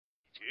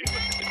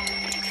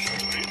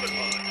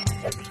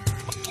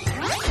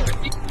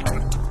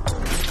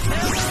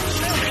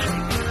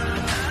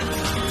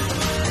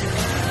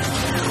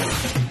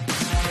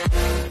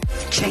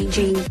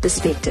Changing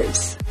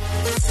Perspectives.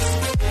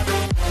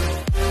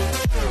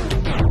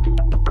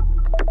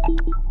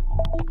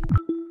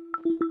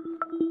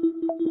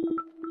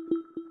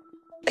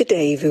 Good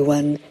day,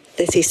 everyone.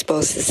 This is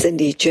Pastor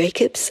Cindy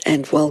Jacobs,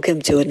 and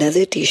welcome to another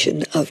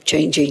edition of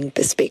Changing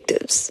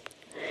Perspectives.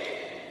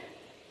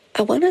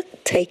 I want to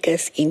take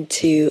us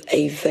into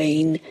a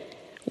vein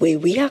where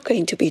we are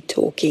going to be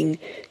talking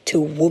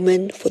to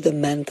women for the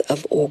month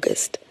of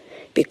August.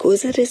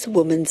 Because it is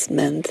Women's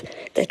Month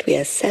that we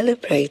are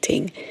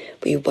celebrating,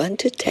 we want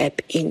to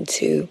tap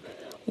into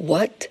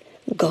what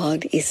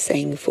God is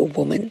saying for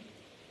women.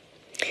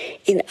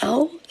 In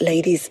our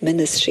ladies'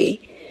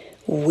 ministry,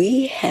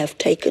 we have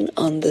taken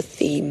on the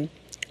theme,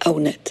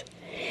 Own It.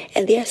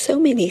 And there are so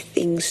many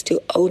things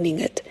to owning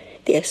it.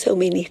 There are so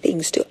many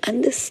things to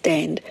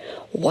understand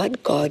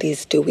what God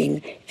is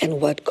doing and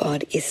what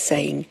God is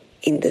saying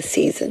in the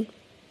season.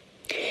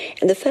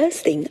 And the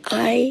first thing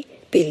I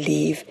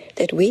believe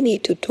that we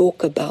need to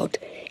talk about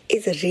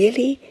is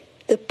really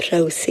the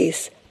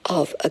process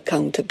of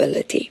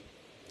accountability.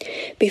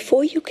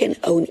 Before you can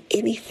own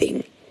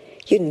anything,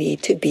 you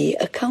need to be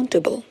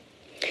accountable.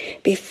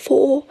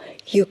 Before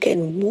you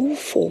can move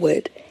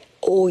forward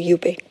or you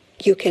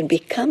can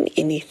become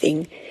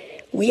anything,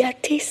 we are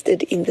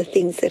tested in the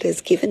things that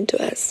is given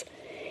to us.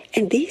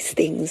 And these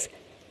things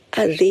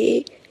are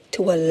there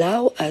to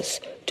allow us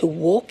to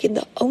walk in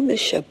the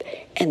ownership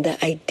and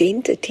the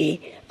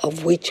identity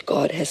of which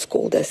God has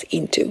called us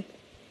into.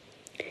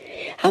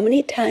 How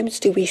many times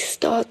do we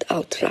start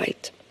out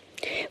right?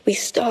 We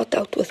start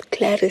out with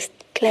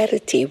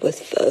clarity, with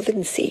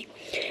fervency,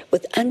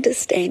 with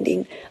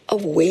understanding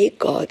of where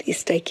God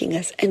is taking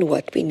us and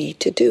what we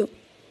need to do.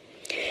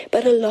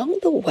 But along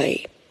the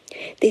way,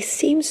 there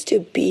seems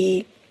to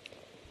be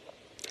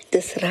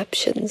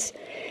disruptions.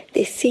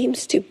 There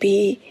seems to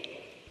be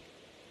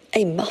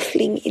a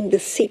muffling in the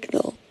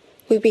signal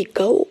where we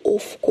go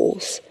off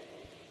course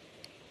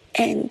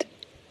and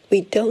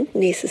we don't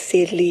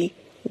necessarily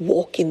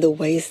walk in the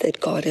ways that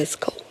God has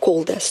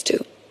called us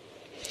to.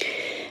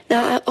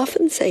 Now, I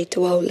often say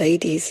to our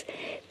ladies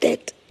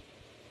that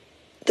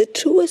the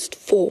truest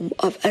form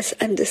of us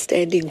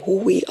understanding who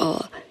we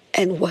are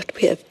and what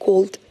we have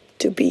called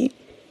to be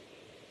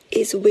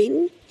is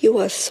when you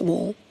are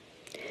small.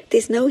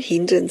 There's no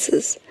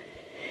hindrances.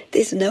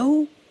 There's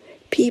no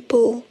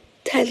people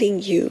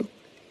telling you,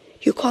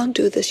 you can't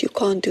do this, you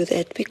can't do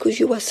that, because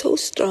you are so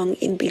strong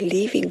in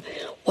believing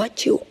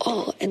what you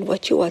are and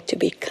what you are to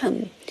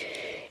become,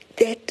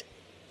 that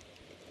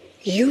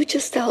you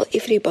just tell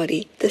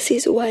everybody, this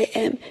is who I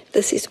am,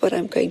 this is what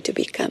I'm going to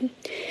become.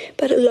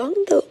 But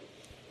along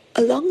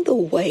the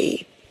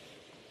way,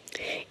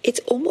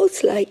 it's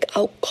almost like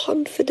our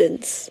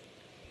confidence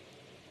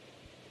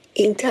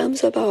in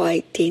terms of our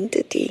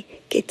identity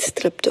gets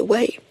stripped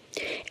away.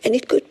 And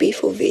it could be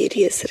for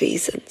various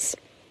reasons.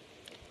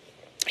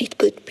 It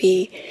could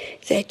be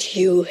that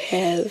you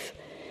have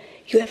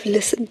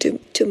listened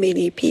to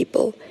many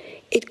people.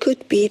 It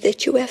could be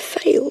that you have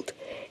failed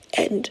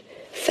and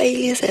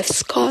failures have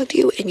scarred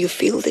you and you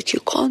feel that you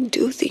can't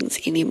do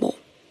things anymore.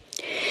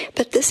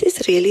 But this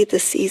is really the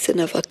season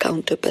of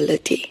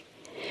accountability,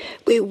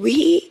 where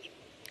we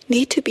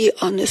need to be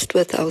honest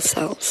with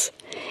ourselves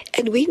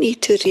and we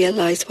need to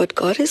realize what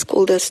God has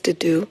called us to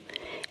do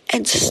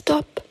and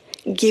stop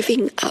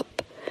giving up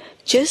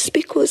just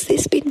because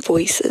there's been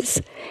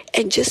voices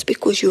and just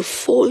because you've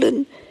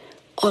fallen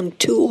on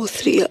 2 or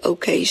 3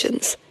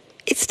 occasions.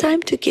 It's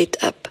time to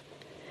get up.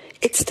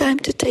 It's time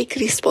to take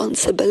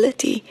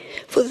responsibility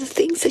for the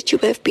things that you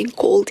have been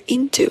called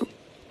into.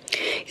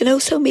 You know,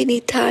 so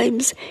many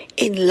times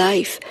in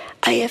life,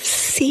 I have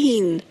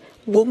seen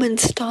women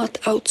start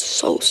out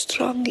so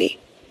strongly.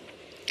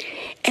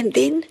 And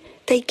then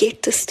they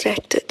get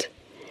distracted.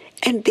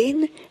 And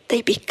then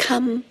they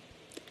become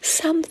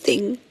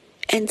something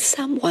and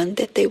someone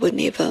that they were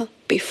never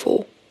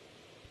before.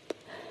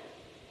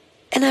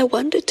 And I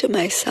wondered to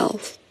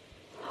myself,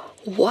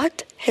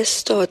 what has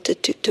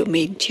started to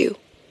torment you?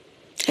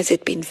 Has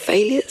it been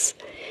failures?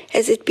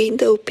 Has it been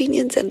the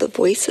opinions and the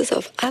voices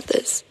of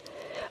others?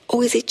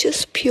 Or is it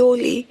just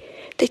purely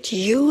that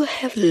you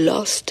have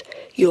lost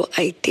your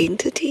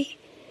identity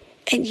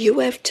and you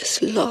have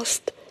just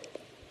lost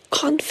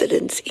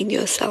confidence in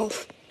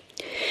yourself?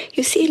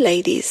 You see,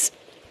 ladies,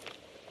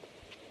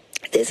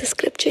 there's a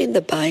scripture in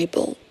the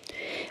Bible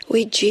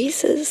where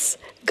Jesus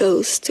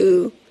goes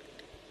to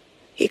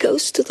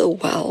the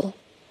well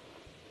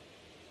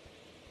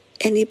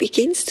and he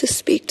begins to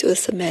speak to a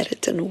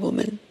Samaritan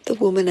woman, the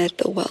woman at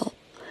the well.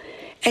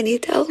 And he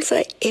tells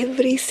her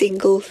every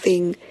single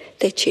thing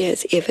that she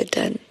has ever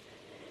done.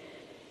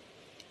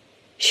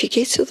 She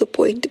gets to the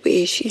point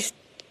where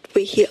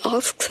he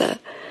asks her,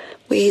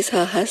 where is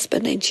her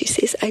husband? And she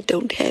says, I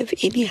don't have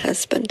any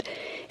husband.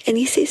 And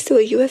he says to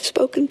her, you have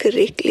spoken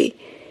correctly,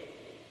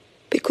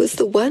 because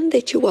the one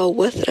that you are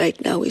with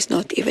right now is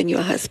not even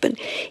your husband.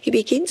 He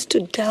begins to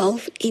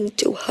delve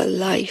into her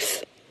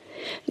life,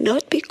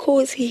 not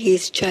because he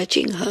is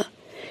judging her,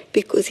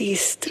 because He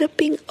is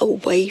stripping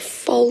away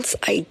false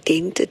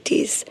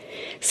identities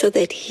so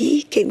that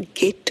He can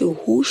get to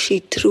who she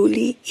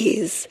truly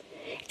is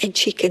and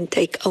she can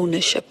take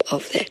ownership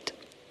of that.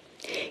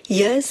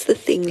 Here's the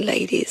thing,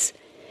 ladies.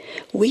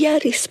 We are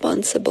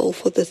responsible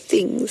for the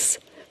things,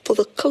 for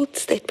the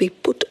coats that we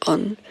put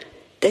on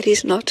that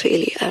is not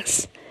really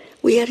us.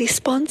 We are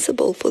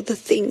responsible for the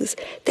things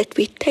that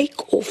we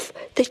take off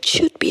that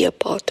should be a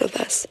part of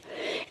us.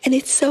 And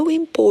it's so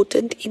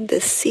important in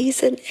this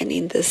season and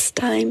in this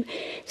time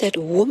that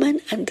women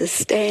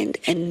understand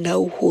and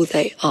know who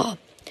they are.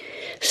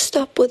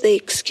 Stop with the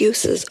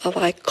excuses of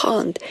I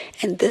can't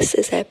and this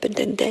has happened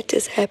and that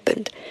has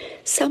happened.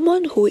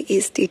 Someone who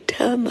is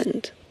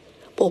determined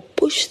will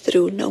push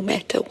through no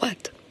matter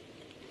what.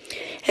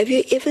 Have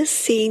you ever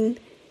seen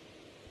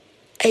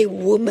a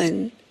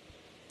woman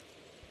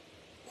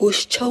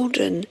whose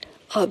children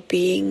are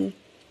in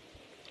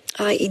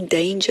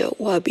danger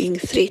or are being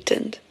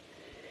threatened?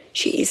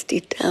 She is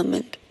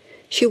determined.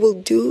 She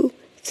will do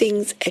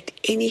things at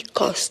any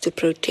cost to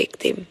protect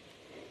them.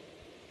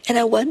 And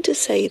I want to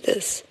say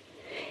this.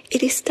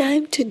 It is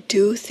time to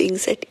do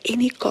things at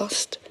any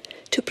cost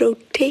to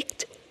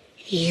protect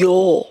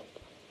your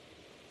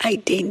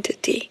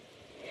identity,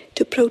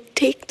 to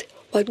protect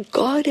what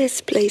God has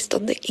placed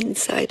on the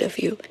inside of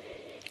you,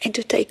 and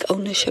to take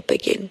ownership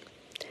again.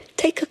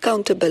 Take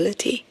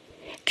accountability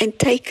and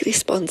take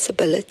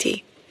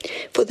responsibility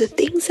for the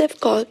things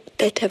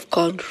that have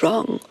gone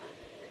wrong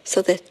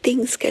so that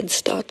things can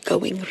start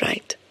going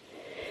right.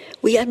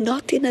 We are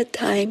not in a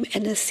time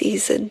and a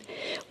season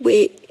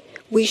where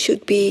we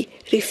should be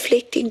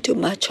reflecting too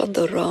much on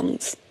the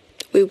wrongs,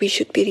 where we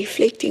should be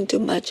reflecting too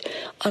much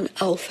on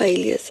our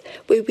failures,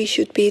 where we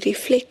should be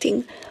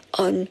reflecting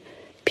on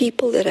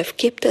people that have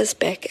kept us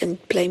back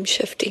and blame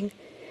shifting.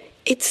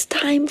 It's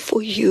time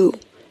for you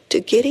to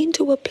get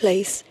into a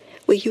place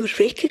where you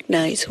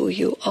recognize who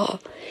you are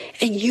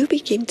and you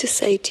begin to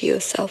say to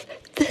yourself,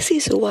 this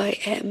is who I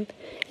am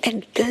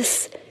and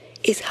this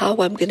is how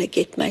I'm going to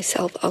get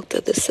myself out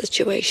of this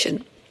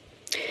situation.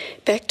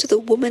 Back to the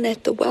woman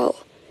at the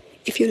well.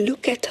 If you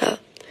look at her,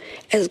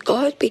 as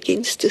God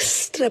begins to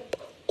strip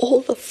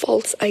all the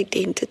false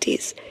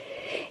identities,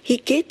 He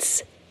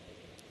gets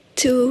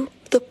to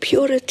the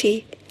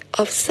purity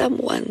of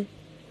someone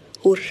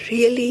who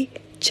really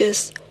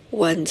just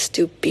wants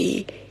to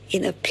be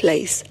in a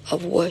place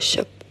of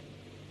worship.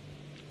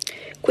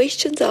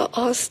 Questions are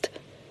asked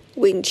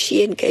when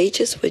she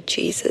engages with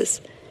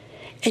Jesus.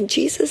 And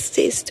Jesus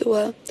says to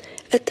her,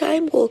 a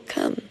time will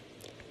come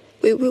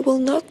where we will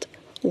not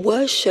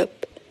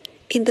worship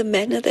in the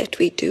manner that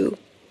we do,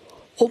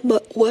 or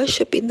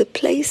worship in the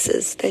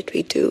places that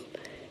we do,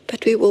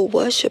 but we will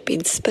worship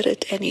in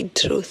spirit and in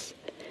truth.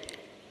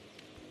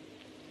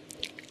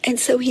 And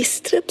so He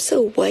strips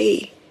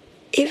away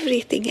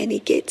everything and He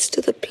gets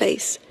to the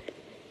place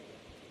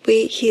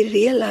where He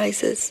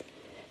realizes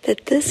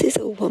that this is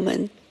a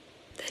woman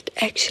that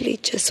actually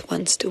just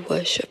wants to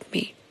worship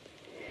me.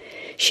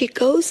 She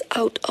goes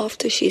out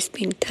after she's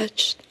been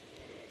touched.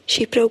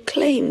 She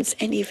proclaims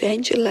and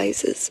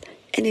evangelizes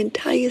an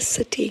entire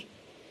city.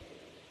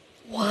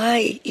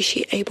 Why is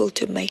she able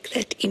to make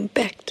that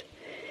impact?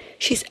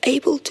 She's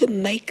able to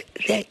make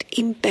that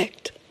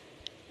impact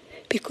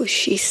because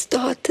she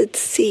started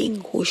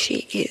seeing who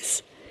she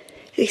is.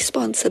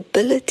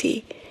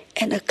 Responsibility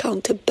and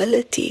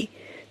accountability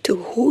to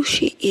who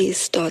she is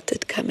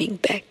started coming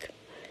back.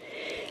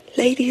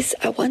 Ladies,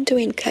 I want to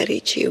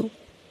encourage you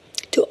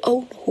to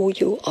own who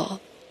you are,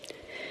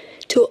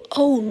 to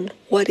own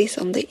what is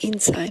on the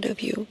inside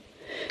of you,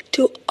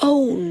 to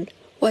own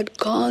what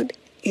God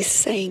is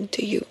saying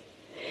to you.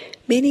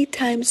 Many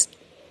times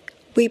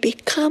we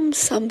become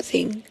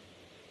something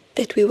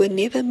that we were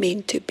never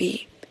meant to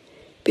be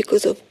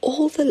because of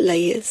all the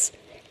layers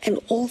and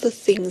all the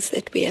things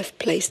that we have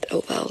placed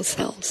over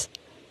ourselves.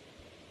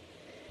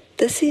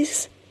 This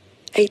is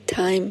a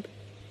time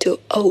to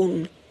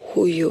own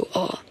who you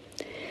are.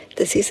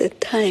 This is a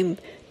time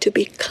to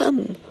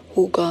become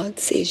who God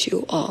says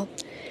you are.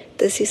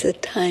 This is a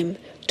time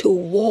to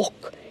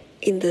walk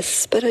in the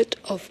spirit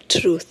of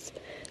truth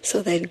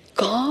so that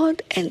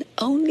God and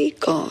only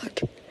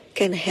God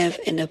can have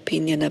an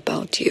opinion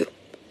about you.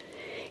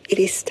 It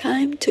is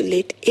time to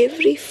let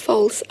every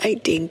false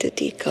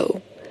identity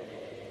go,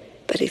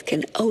 but it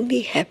can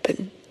only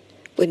happen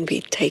when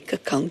we take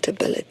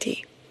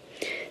accountability.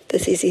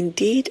 This is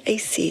indeed a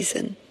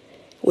season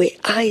where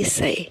I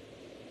say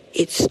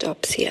it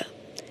stops here,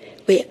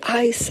 where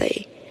I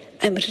say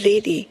I'm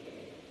ready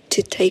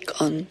to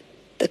take on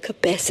the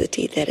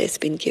capacity that has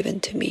been given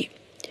to me.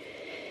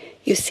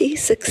 You see,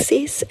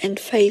 success and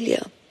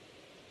failure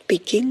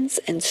begins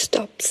and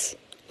stops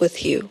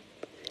with you.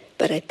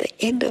 But at the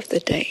end of the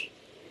day,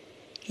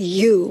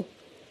 you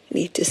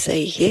need to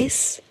say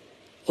yes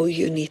or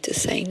you need to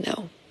say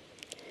no.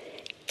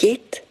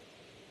 Get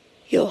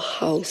your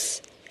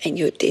house and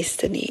your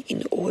destiny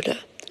in order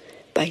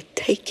by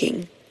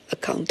taking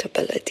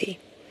accountability.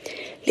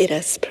 Let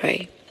us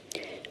pray.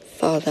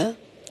 Father,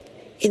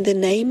 in the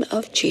name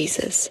of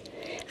Jesus,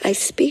 I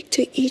speak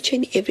to each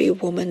and every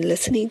woman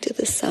listening to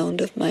the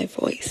sound of my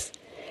voice.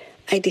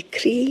 I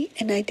decree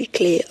and I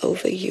declare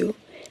over you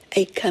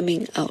a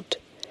coming out.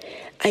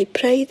 I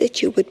pray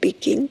that you would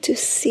begin to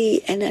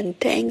see and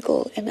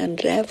untangle and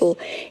unravel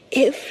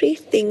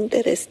everything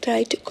that has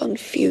tried to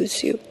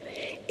confuse you,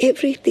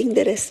 everything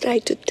that has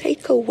tried to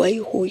take away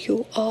who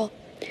you are.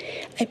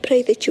 I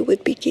pray that you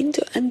would begin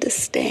to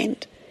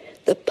understand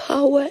the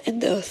power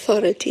and the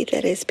authority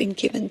that has been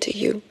given to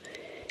you.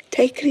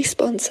 Take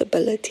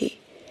responsibility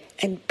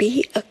and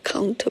be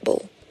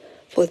accountable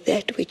for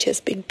that which has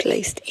been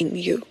placed in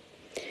you.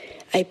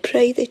 I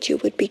pray that you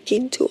would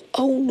begin to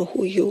own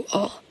who you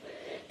are,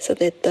 so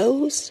that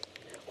those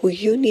who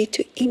you need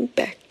to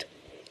impact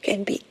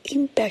can be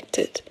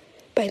impacted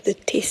by the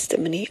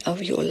testimony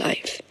of your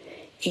life.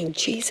 In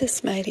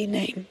Jesus' mighty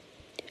name,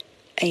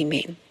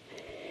 amen.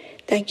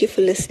 Thank you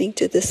for listening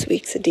to this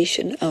week's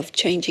edition of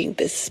Changing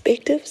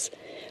Perspectives.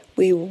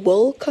 We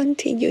will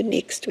continue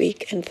next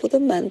week and for the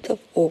month of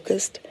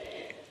August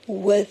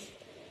with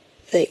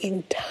the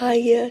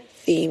entire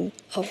theme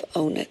of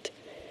Own It.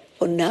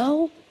 For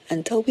now,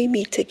 until we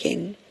meet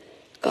again,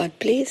 God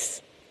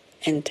bless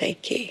and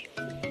take care.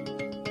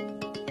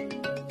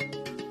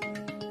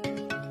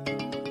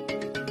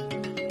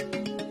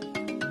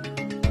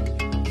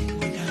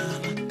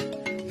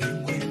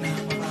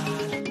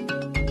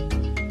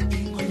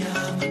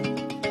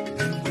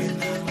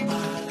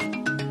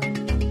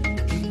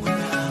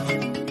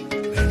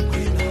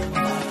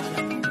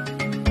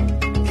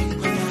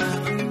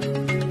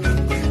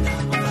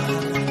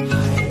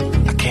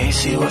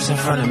 See what's in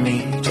front of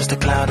me, just a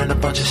cloud and a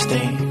bunch of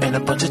steam and a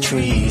bunch of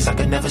trees. I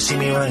could never see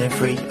me running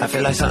free. I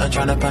feel like something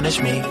trying to punish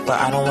me, but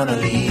I don't wanna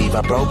leave.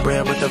 I broke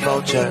bread with the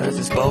vultures,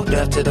 it's both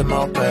death to the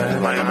moped.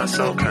 Why am I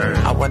so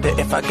cursed? I wonder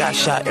if I got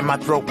shot in my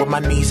throat with my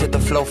knees hit the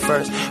floor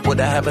first.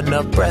 Would I have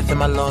enough breath in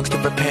my lungs to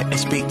repent and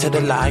speak to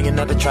the lion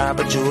of the tribe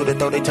of Judah?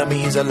 Though they tell me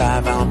he's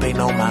alive, I don't pay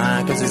no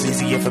mind, cause it's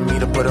easier for me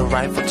to put a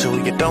rifle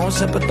to you. Don't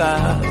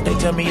sympathize, they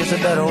tell me it's a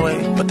better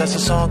way, but that's a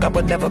song I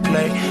would never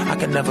play. I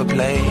can never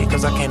play,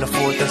 cause I can't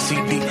afford the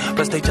CD.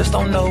 Plus they just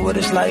don't know what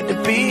it's like to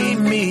be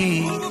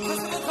me.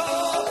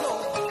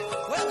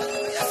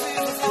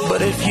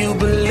 But if you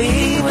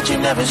believe what you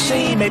never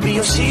seen, maybe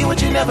you'll see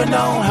what you never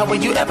know. How will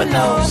you ever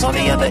know? It's on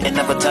the other end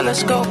of a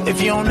telescope.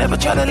 If you don't ever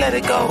try to let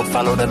it go,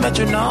 follow the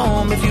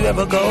metronome. If you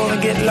ever go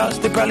and get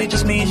lost, it probably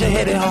just means you're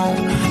headed home.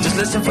 Just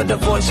listen for the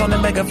voice on the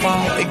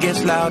megaphone. It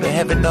gets louder,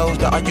 heaven knows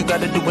that all you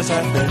gotta do is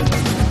have it.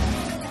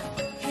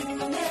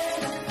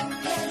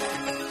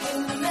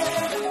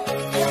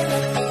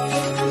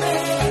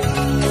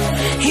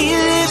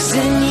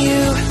 In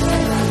you,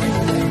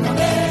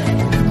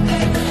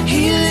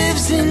 he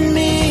lives in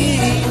me,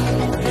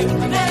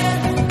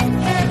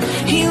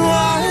 he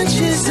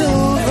watches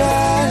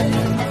over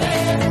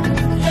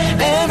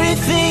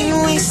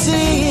everything we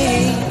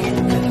see,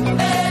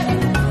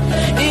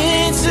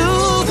 into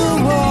the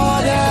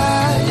water,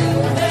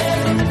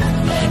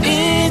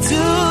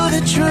 into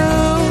the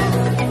truth,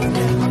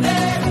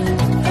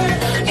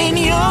 in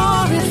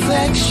your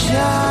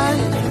reflection,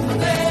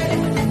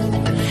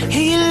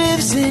 he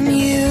lives in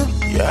you.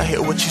 Yeah, I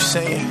hear what you're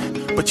saying,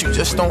 but you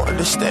just don't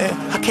understand.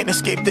 I can't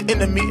escape the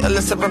enemy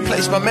unless I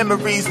replace my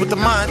memories with the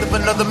mind of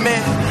another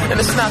man. And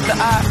it's not that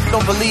I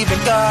don't believe in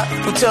God,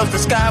 who tells the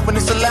sky when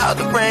it's allowed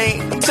to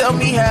rain. Tell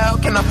me, how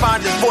can I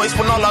find his voice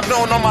when all I've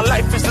known all my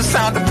life is the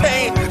sound of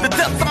pain? The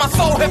depths of my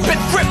soul have been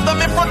ripped. I'm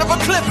in front of a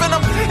cliff and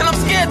I'm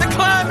scared to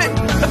climb it.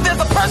 If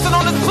there's a person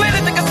on this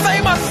planet that can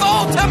save my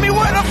soul, tell me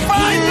where to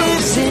find him. He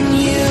lives in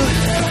you.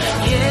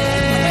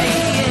 Yeah,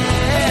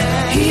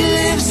 yeah. He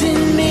lives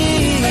in me.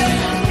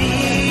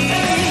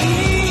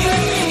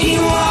 He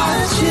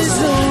watches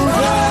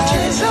over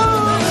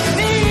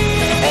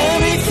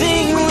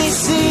everything we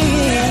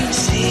see,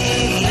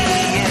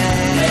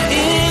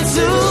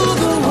 into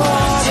the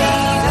water,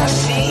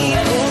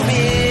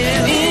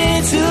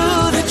 into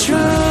the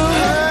truth,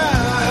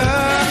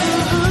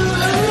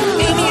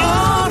 in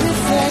your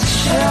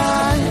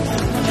reflection,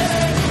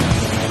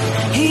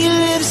 he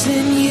lives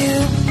in you.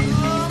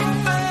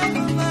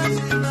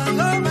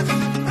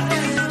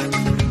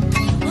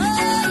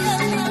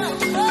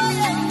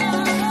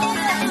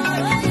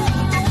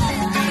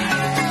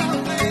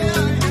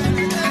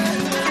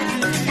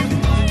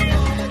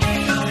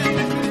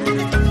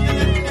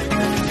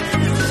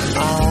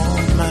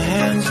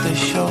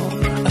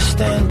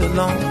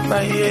 Alone,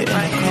 right here in the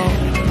cold,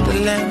 the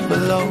land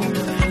below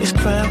is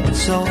cramped with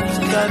souls,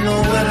 got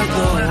nowhere to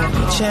go,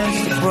 a chance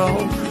to grow.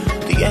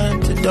 The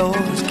antidote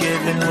is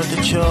given with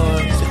the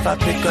choice. If I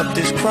pick up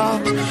this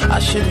cross, I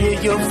should hear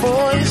your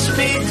voice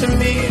speak to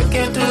me. I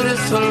can't do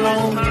this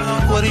alone.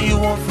 What do you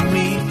want from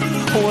me?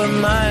 Who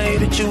am I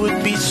that you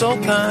would be so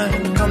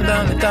kind to come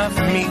down and die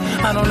for me?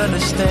 I don't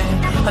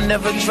understand. I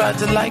never tried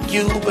to like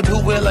you, but who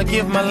will I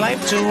give my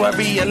life to? I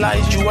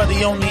realized you are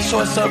the only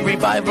source of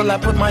revival. I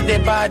put my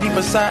dead body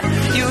beside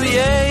you,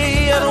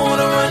 yeah. I don't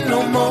wanna run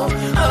no more.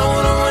 I don't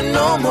wanna run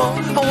no more.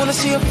 I wanna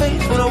see your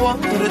face when I walk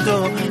through the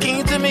door. Can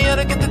you tell me how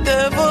to get the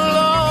devil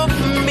off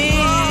me?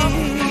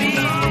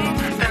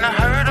 Then I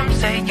heard him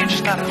say you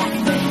just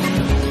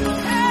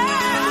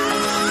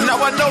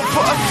I know for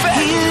a fact.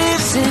 He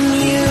lives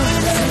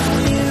in you.